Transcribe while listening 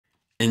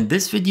In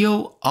this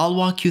video, I'll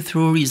walk you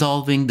through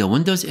resolving the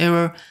Windows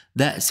error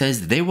that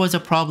says there was a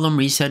problem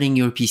resetting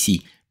your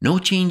PC. No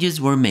changes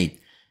were made.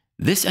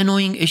 This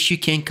annoying issue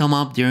can come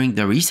up during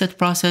the reset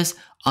process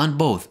on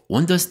both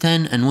Windows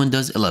 10 and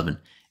Windows 11.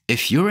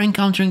 If you're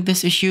encountering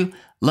this issue,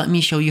 let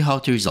me show you how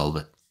to resolve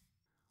it.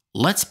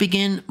 Let's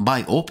begin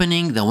by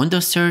opening the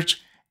Windows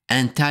search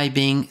and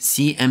typing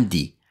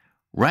CMD.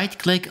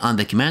 Right-click on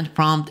the command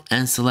prompt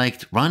and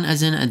select Run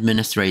as an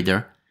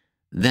Administrator,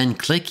 then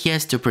click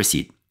Yes to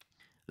proceed.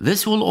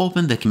 This will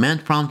open the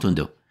command prompt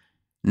window.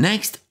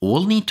 Next,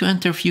 we'll need to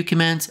enter a few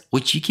commands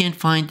which you can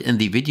find in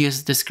the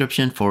video's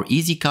description for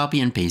easy copy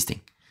and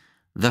pasting.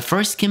 The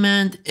first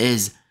command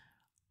is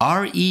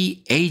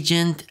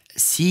reagentc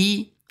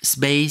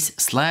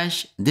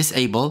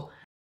 /disable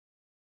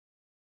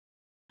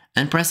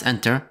and press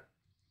enter.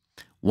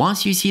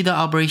 Once you see the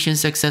operation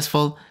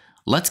successful,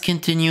 let's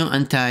continue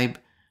and type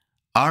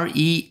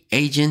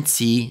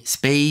reagentc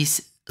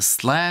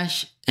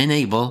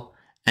 /enable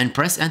and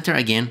press enter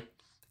again.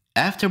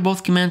 After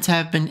both commands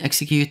have been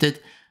executed,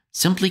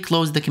 simply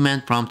close the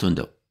command prompt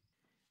window.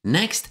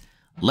 Next,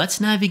 let's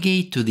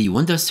navigate to the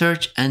Windows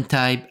search and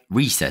type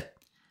reset.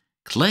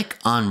 Click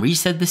on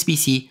Reset this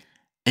PC.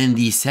 In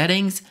the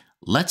settings,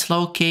 let's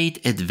locate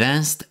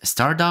Advanced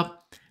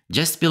Startup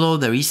just below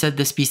the Reset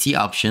this PC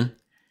option.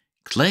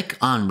 Click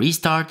on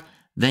Restart,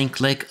 then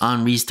click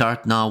on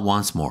Restart Now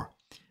once more.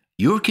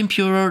 Your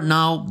computer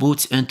now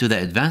boots into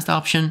the Advanced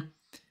option.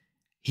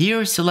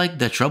 Here, select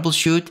the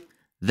Troubleshoot,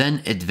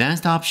 then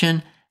Advanced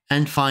option,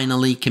 and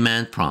finally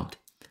Command Prompt.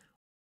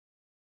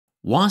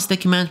 Once the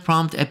command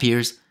prompt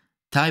appears,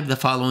 type the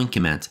following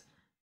command: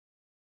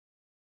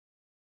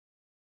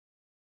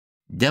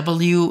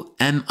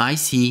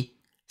 wmic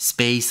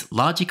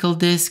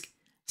logicaldisk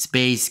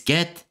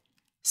get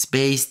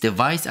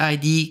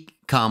deviceid,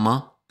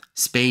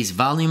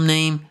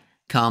 volumename,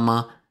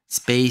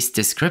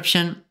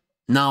 description.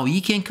 Now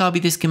you can copy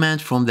this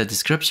command from the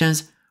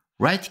descriptions.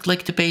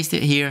 Right-click to paste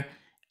it here.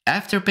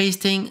 After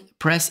pasting,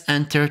 press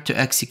enter to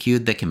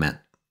execute the command.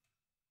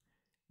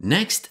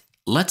 Next,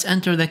 let's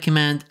enter the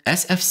command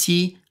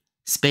sfc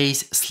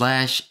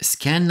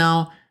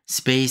 /scannow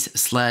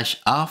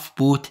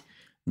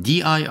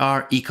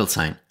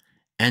 /offbootdir .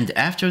 And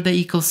after the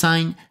equal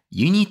sign,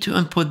 you need to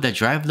input the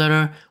drive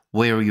letter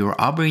where your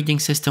operating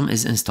system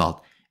is installed.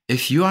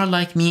 If you are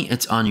like me,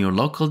 it's on your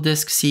local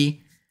disk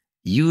C.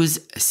 Use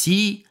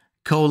C:\\/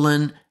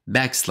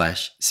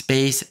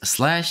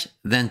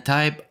 then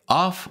type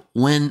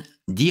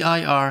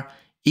offwindir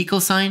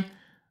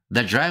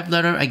the drive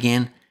letter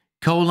again,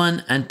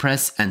 and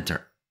press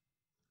enter.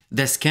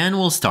 The scan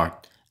will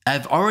start.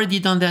 I've already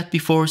done that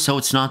before, so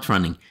it's not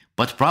running,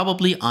 but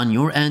probably on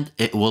your end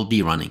it will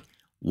be running.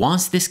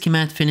 Once this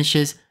command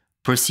finishes,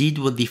 proceed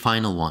with the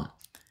final one.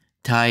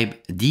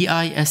 Type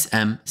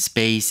DISM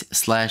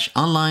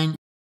 /online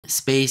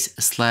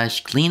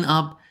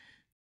 /cleanup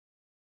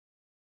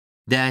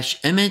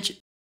 -image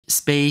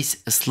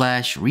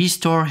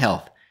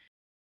 /RestoreHealth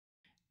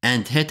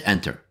and hit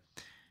enter.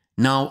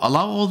 Now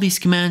allow all these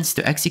commands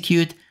to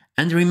execute,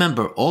 and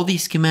remember, all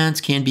these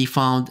commands can be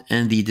found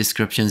in the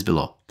descriptions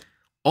below.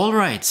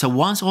 Alright, so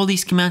once all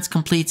these commands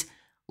complete,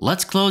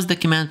 let's close the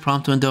command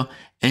prompt window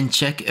and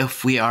check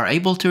if we are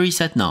able to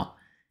reset now.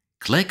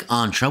 Click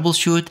on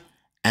Troubleshoot,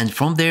 and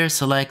from there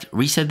select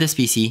Reset this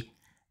PC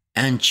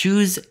and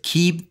choose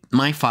Keep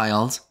My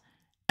Files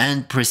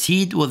and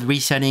proceed with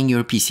resetting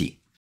your PC.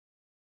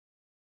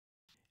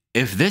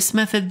 If this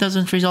method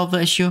doesn't resolve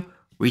the issue,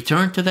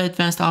 return to the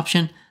Advanced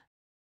option,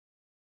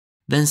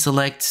 then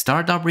select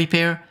Startup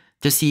Repair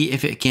to see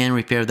if it can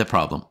repair the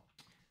problem.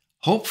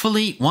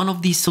 Hopefully, one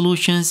of these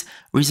solutions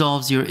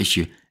resolves your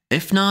issue.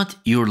 If not,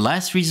 your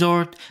last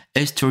resort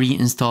is to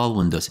reinstall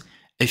Windows.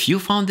 If you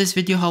found this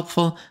video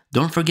helpful,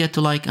 don't forget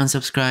to like and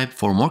subscribe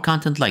for more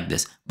content like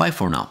this. Bye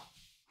for now.